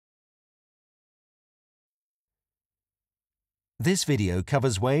This video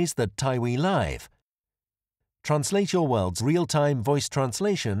covers ways that TYWI Live, Translate Your World's real-time voice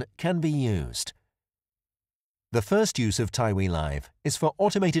translation, can be used. The first use of TYWI Live is for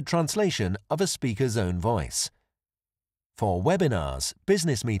automated translation of a speaker's own voice. For webinars,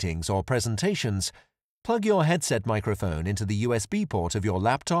 business meetings, or presentations, plug your headset microphone into the USB port of your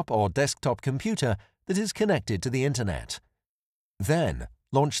laptop or desktop computer that is connected to the Internet. Then,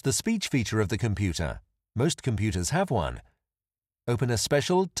 launch the speech feature of the computer. Most computers have one. Open a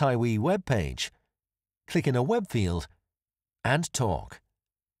special TYWI web page. Click in a web field and talk.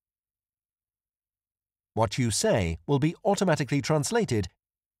 What you say will be automatically translated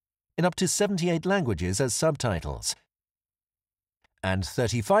in up to 78 languages as subtitles and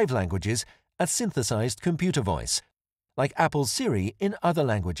 35 languages as synthesized computer voice, like Apple's Siri in other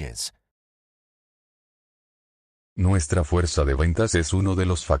languages. Nuestra fuerza de ventas es uno de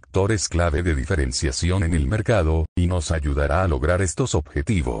los factores clave de diferenciación en el mercado, y nos ayudará a lograr estos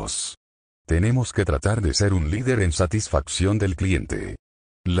objetivos. Tenemos que tratar de ser un líder en satisfacción del cliente.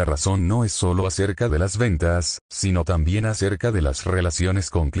 La razón no es solo acerca de las ventas, sino también acerca de las relaciones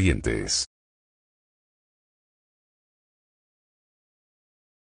con clientes.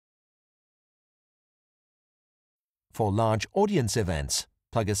 For large audience events,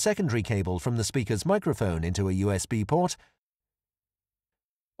 plug a secondary cable from the speaker's microphone into a USB port,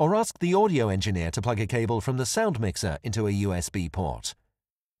 or ask the audio engineer to plug a cable from the sound mixer into a USB port.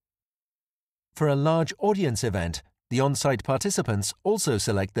 For a large audience event, the on-site participants also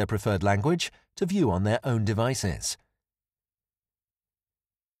select their preferred language to view on their own devices.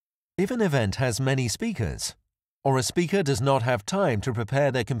 If an event has many speakers, or a speaker does not have time to prepare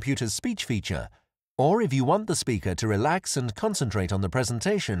their computer's speech feature, or if you want the speaker to relax and concentrate on the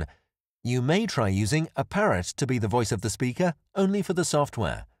presentation, you may try using a parrot to be the voice of the speaker only for the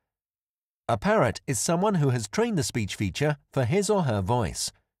software. A parrot is someone who has trained the speech feature for his or her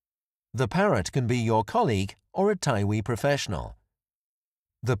voice. The parrot can be your colleague or a TYWI professional.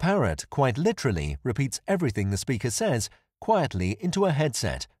 The parrot quite literally repeats everything the speaker says quietly into a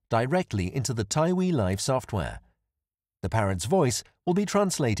headset directly into the TYWI Live software. The parrot's voice will be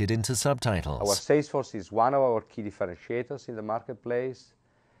translated into subtitles. Our sales force is one of our key differentiators in the marketplace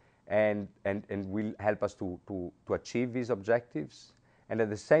and will help us to achieve these objectives. And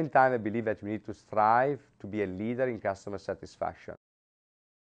at the same time, I believe that we need to strive to be a leader in customer satisfaction.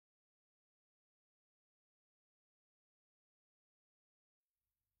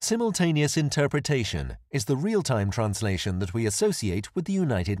 Simultaneous interpretation is the real-time translation that we associate with the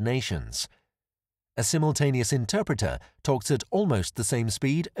United Nations. A simultaneous interpreter talks at almost the same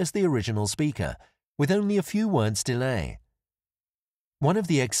speed as the original speaker, with only a few words delay. One of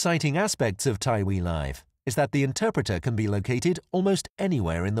the exciting aspects of TYWI Live is that the interpreter can be located almost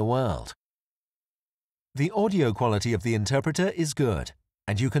anywhere in the world. The audio quality of the interpreter is good,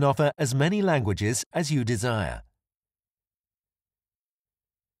 and you can offer as many languages as you desire.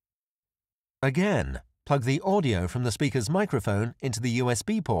 Again, plug the audio from the speaker's microphone into the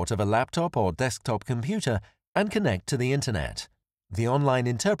USB port of a laptop or desktop computer and connect to the Internet. The online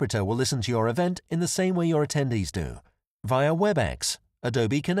interpreter will listen to your event in the same way your attendees do, via WebEx,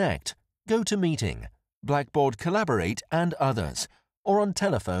 Adobe Connect, GoToMeeting, Blackboard Collaborate and others, or on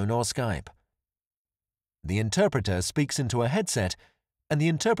telephone or Skype. The interpreter speaks into a headset, and the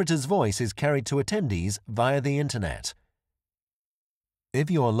interpreter's voice is carried to attendees via the Internet. If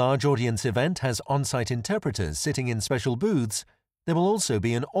your large audience event has on-site interpreters sitting in special booths, there will also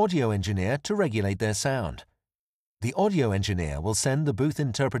be an audio engineer to regulate their sound. The audio engineer will send the booth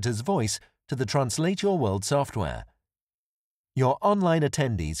interpreter's voice to the Translate Your World software. Your online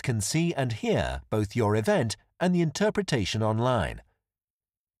attendees can see and hear both your event and the interpretation online.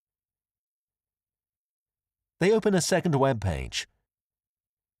 They open a second web page.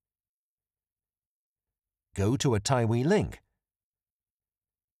 Go to a TYWI link.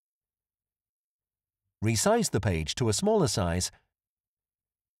 Resize the page to a smaller size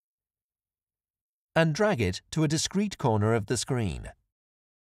and drag it to a discrete corner of the screen.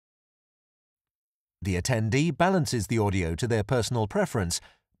 The attendee balances the audio to their personal preference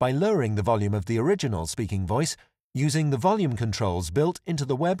by lowering the volume of the original speaking voice using the volume controls built into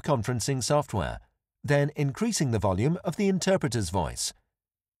the web conferencing software, then increasing the volume of the interpreter's voice.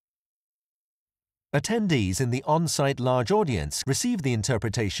 Attendees in the on-site large audience receive the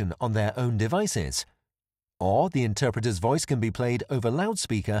interpretation on their own devices, or the interpreter's voice can be played over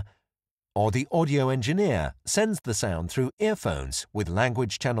loudspeaker, or the audio engineer sends the sound through earphones with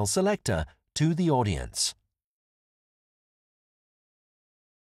language channel selector to the audience.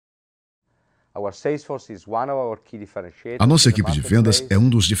 A nossa equipe de vendas é um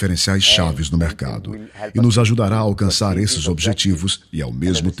dos diferenciais chaves no mercado e nos ajudará a alcançar esses objetivos e, ao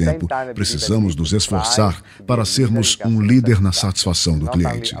mesmo tempo, precisamos nos esforçar para sermos um líder na satisfação do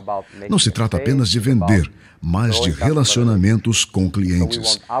cliente. Não se trata apenas de vender, mas de relacionamentos com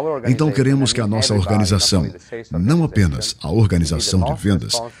clientes. Então queremos que a nossa organização, não apenas a organização de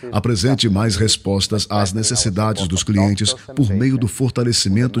vendas, apresente mais respostas às necessidades dos clientes por meio do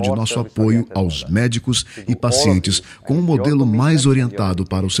fortalecimento de nosso apoio aos médicos e pacientes com um modelo mais orientado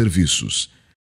para os serviços.